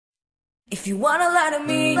If you wanna lie to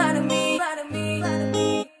me, lie to me, lie to me, lie to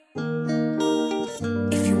me.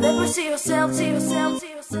 If you ever see yourself,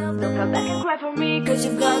 don't come back and cry for me, cause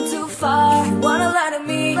you've gone too far. If you wanna lie to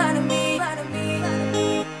me, lie to me, lie to me, lie to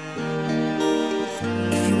me.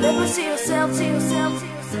 If you ever see yourself, don't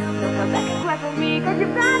come back and cry for me, cause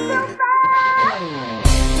you've gone too far.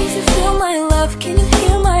 If you feel my love, can you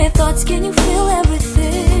hear my thoughts? Can you feel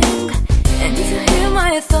everything? And if you hear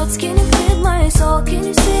my thoughts, can you feel my soul? Can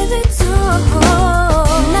you save it too?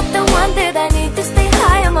 You're not the one that I need to stay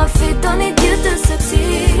high on my feet. Don't need you to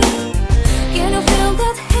succeed. Can you feel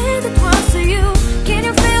that hate that runs to you? Can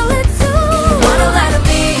you feel it too? If you wanna lie to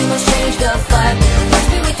me, you must change the vibe. Trust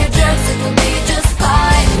me with your jerks, it will be just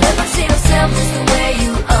fine. Never see yourself just the way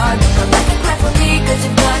you are. Don't come back and cry for me, cause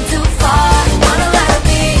you've gone too far. If you wanna lie to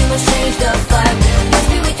me, you must change the vibe. Trust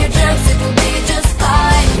me with your jerks, it will be just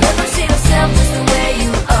fine. Never see yourself just the way you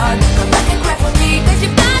are. Don't come back and cry for me, cause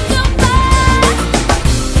you've gone too far.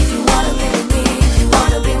 If you wanna be with me, if you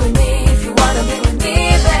wanna be with me, if you wanna be with me,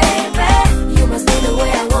 baby, you must be the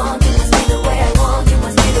way I want, you must be the way I want, you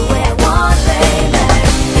must be the way I want, baby.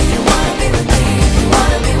 If you wanna be with me, if you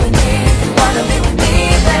wanna be with me, if you wanna be with me,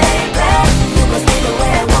 baby, you must be the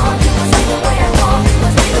way I want, you must be the way I want, you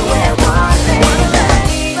must be the way I want, baby.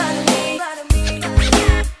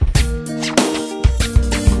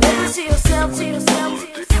 Never see yourself,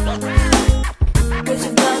 cause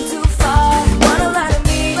you've gone too far. Wanna lie to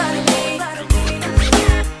me, lie to me, lie to me.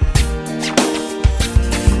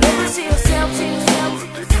 Never see yourself,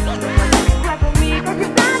 cry for me, cause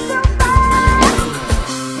you've gone too far.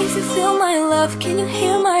 If you feel my love, can you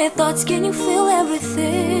hear my thoughts? Can you feel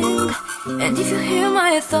everything? And if you hear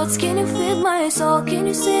my thoughts, can you feel my soul? Can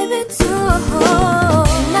you save it too? You're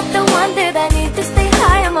not the one that I need to stay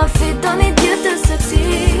high on my feet. Don't need you to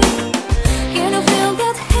succeed. Can you feel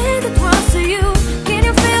that hate that runs to you? Can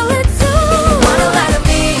you feel it too? If you wanna lie to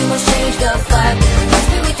me, you must change the vibe. Trust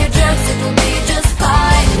me with your jerks, it will be just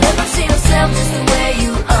fine. Never see yourself just the way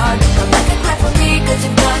you are. Don't come back and cry for me, cause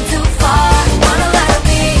you've gone too far. If you wanna lie to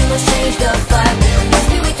me, you must change the vibe. Trust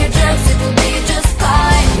me with your jerks, it will be just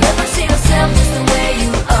fine. Never see yourself just the way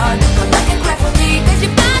you are. Don't come back and cry for me, cause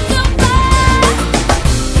you've gone too far.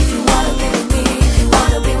 If you wanna be with me, if you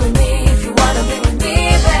wanna be with me, if you wanna be with me,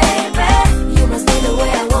 baby, you must be the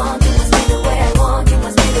way I want, you must be the way I want, you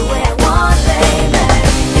must be the way I want, baby.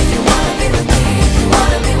 If you wanna be with me, if you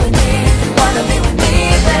wanna be with me, if you wanna be with me,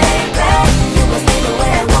 baby, you must be the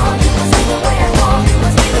way I want, you must be the way I want, you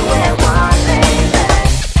must be the way I want, baby.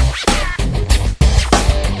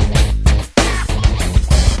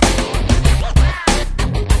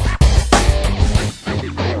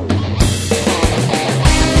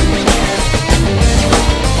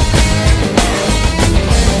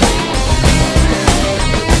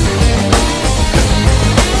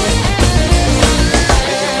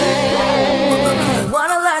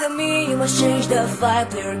 Wanna lie to me, you must change the vibe.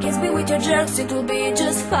 Play your games, be with your jerks, it will be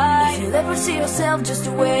just fine. If you ever see yourself just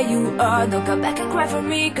the way you are, don't come back and cry for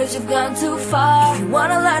me, cause you've gone too far. If you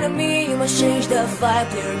wanna lie to me, you must change the vibe.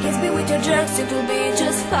 Play your games, be with your jerks, it will be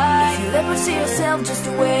just fine. If you ever see yourself just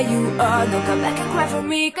the way you are, don't come back and cry for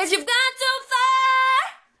me, cause you've gone